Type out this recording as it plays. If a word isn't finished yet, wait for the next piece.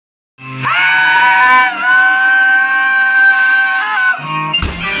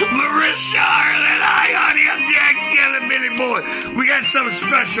something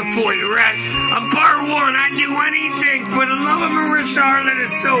special for you, right? On part one, I'd do anything for the love of Marisha Harlett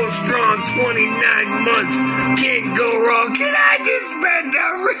is so strong. 29 months, can't go wrong. Can I just spend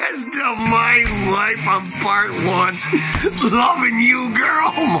the rest of my life on part one loving you, girl?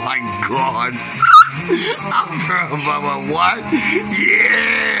 Oh my God. I'm talking about my what?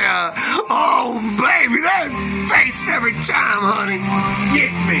 Yeah. Oh, baby, that face every time, honey,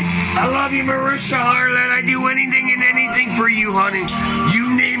 gets me. I love you, Marisha Harlett. I do anything and anything for you, honey.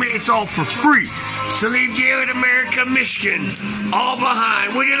 You name it, it's all for free. To leave jail in America, Michigan, all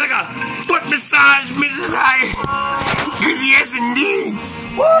behind. Would you like a foot massage, Mrs. I? Because yes, indeed.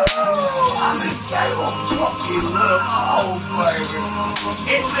 Woo! I'm excited about fucking love. Oh, baby.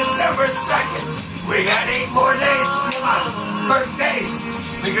 It's September 2nd. We got 8 more days until my birthday.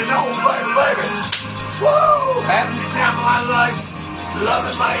 Because oh, baby. Woo! Having the time of my life.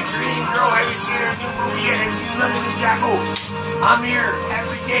 Loving my dream girl. Have you seen her new movie yet? Have you seen Loving the Jackal? I'm here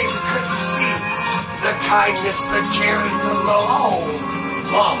every day because you see the kindness, the caring, the love. Oh,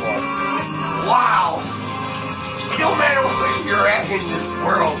 mama. Wow. It don't matter where you're at in this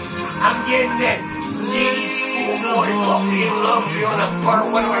world. I'm getting that needy schoolboy puppy in love feeling a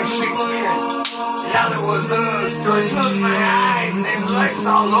part one of my Shakespeare. Hollywood love story. Close my eyes and there's lights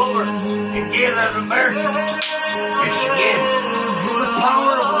all over in Galen, America. Michigan. The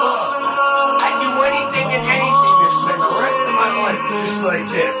power of love. I'd do anything and anything to spend the rest of my life just like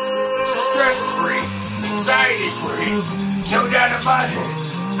this. Stress-free, anxiety-free, no doubt about it.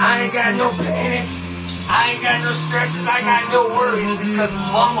 I ain't got no panics, I ain't got no stresses, I got no worries because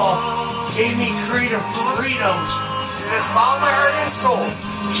mama gave me freedom to just follow my heart and soul.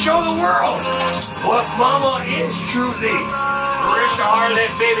 Show the world what mama is truly. Marisha Harlett,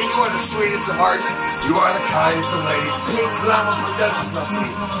 baby, you are the sweetest of hearts. You are the kindest of ladies. Pink Glamour Productions of me.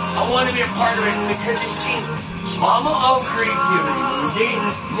 I want to be a part of it because you see, mama of creativity.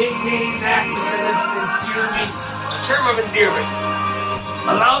 Nickname that because it's endearment, a term of endearment.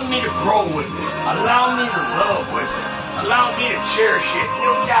 Allow me to grow with it. Allow me to love with it. Allow me to cherish it.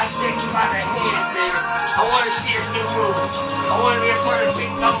 No doubt take you by the hand, baby. I want to see your new movie. I want to be a part of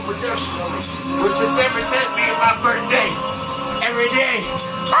Pink Glamour Productions of me. Which September 10th being my birthday. Every day.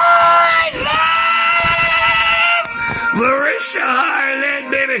 I love Marisha Harlett,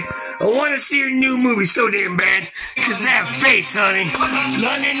 baby. I want to see your new movie so damn bad. Cause that face, honey.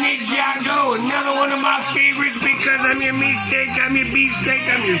 London Ninjago, another one of my favorites because I'm your meat steak, I'm your beef steak,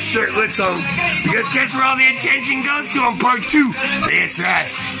 I'm your shirtless home. Because guess where all the attention goes to on part 2? That's right.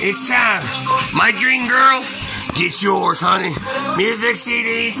 It's time. My dream girl, get yours, honey. Music,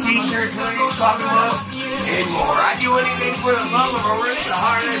 CDs, t-shirts, hoodies, coffee mugs, and more. I do anything for the love of Marisha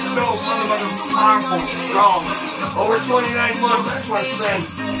Harlett. So motherfucking powerful, strong. Over 29 months, that's what I spend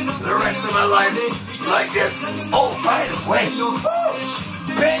the rest of my life like this. Oh, by the way,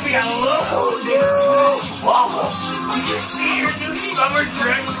 baby, I love you. Mama, did you see your new summer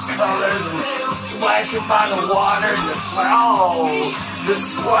dress colors and splashing by the water and the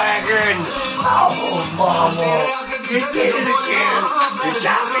swagger and mama, you did it again. You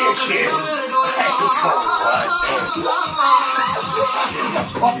got me again. Hey, come on, the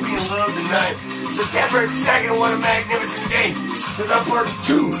puppy in love tonight. September 2nd, what a magnificent day. Because I'm part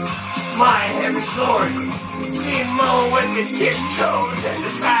 2, my heavy glory. Seeing Mama with the tiptoes and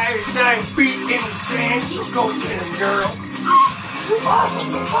the size 9 feet in the sand. You go to him, girl.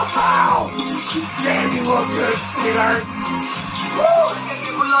 Wow. Damn, you look good, sweetheart.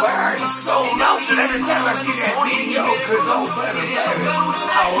 My heart is so melted every time I see that video. Cause oh, baby,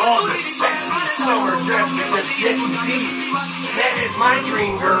 I love the sexy summer dress in this beat. That is my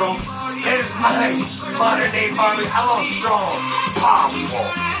dream, girl. That is my modern day Barbie. I love strong, powerful.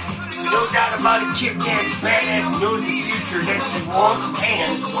 No doubt about it, Kit Kat's badass, knows the future that she wants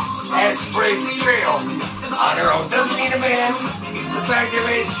and has braved the trail on her own. Doesn't need a man. The fact that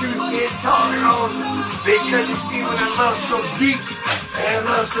it's truth is on her own. Because you see when I love so deep and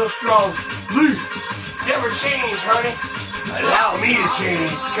I love so strong. Please, never change, honey. Allow me to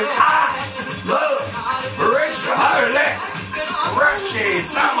change. Cause I love Marisha Harlett. Rushes,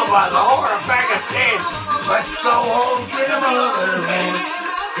 I'm about the horror of Pakistan. Let's go home to the motherland.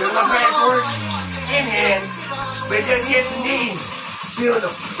 Cause my passport in hand. Because yes indeed, feel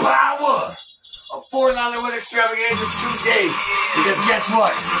the power of Fort Hollywood Extravaganza today. Because guess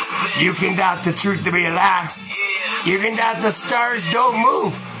what? You can doubt the truth to be a lie. You can doubt the stars don't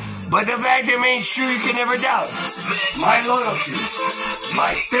move. But the fact remains true, you can never doubt. My loyalty,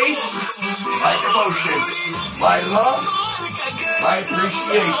 my faith, my devotion, my love, my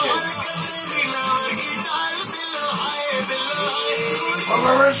appreciation. For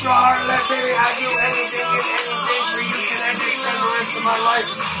Marisha Harlett, baby, I do anything and anything for you. Can I just spend the rest of my life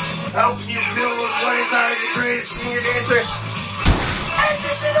helping you build what is the greatest singer dancer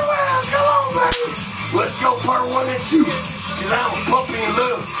actress in the world. Come on, baby. Let's go part 1 and 2. Cause I'm a puppy in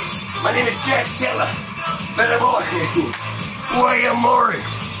love. My name is Jack Teller. Better boy. Boy, Amore.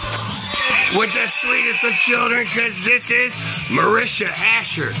 With the sweetest of children, cause this is Marisha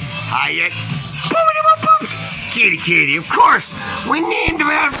Asher. Hiya. Kitty Kitty, of course. We named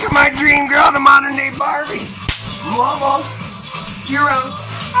her after my dream girl, the modern day Barbie. Mama, you're on.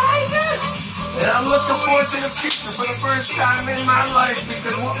 And I'm looking forward to the future for the first time in my life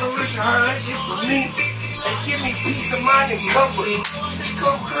because what Marisha Harlett did for me and give me peace of mind and comfort. Just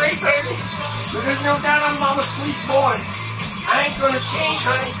go great, baby. Because no doubt I'm a sweet boy. I ain't gonna change,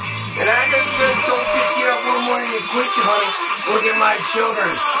 honey. And I just don't pick you up one morning and quit you, honey. Look at my children.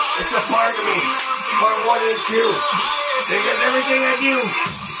 It's a part of me. Part 1 and 2. Because everything I do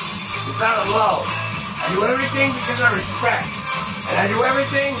is out of love. I do everything because I respect. And I do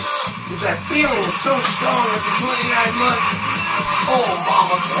everything because that feeling is so strong after 29 months. Oh,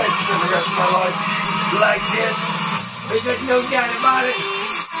 mama, can't spend the rest of my life like this. Because no doubt about it,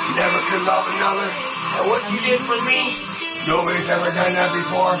 never could love another. And what you did for me, nobody's ever done that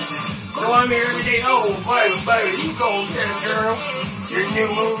before. So I'm here every day. Oh, baby, you go get it, girl. Your new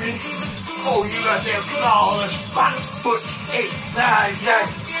movie. Oh, you got that flawless 5'8" size, that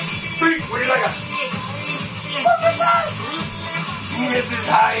feet. What do you like a? What was that? Mrs.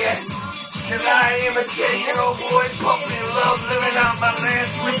 Hyatt. Cause I am a 10-year-old boy, puppy in love, living out my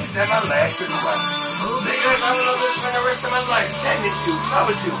last week and my last life. Because I will love this for the rest of my life. Tending to,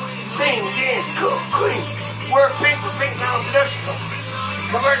 cover to, sing, dance, cook, clean, work pink for pink now production.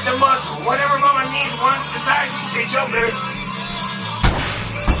 Convert to muscle, whatever mama needs, wants, decides, you say jump there.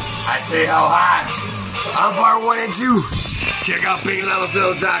 I say how high. I'm part 1 and 2. Check out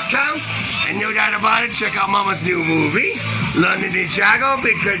PinkLavaFilms.com. And no doubt about it, check out Mama's new movie, London and Chicago,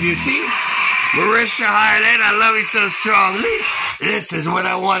 because you see, Marisha Harlett, I love you so strongly. This is what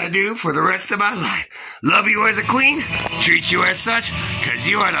I want to do for the rest of my life. Love you as a queen, treat you as such, because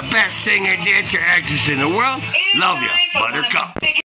you are the best singer, dancer, actress in the world. Love you, Buttercup.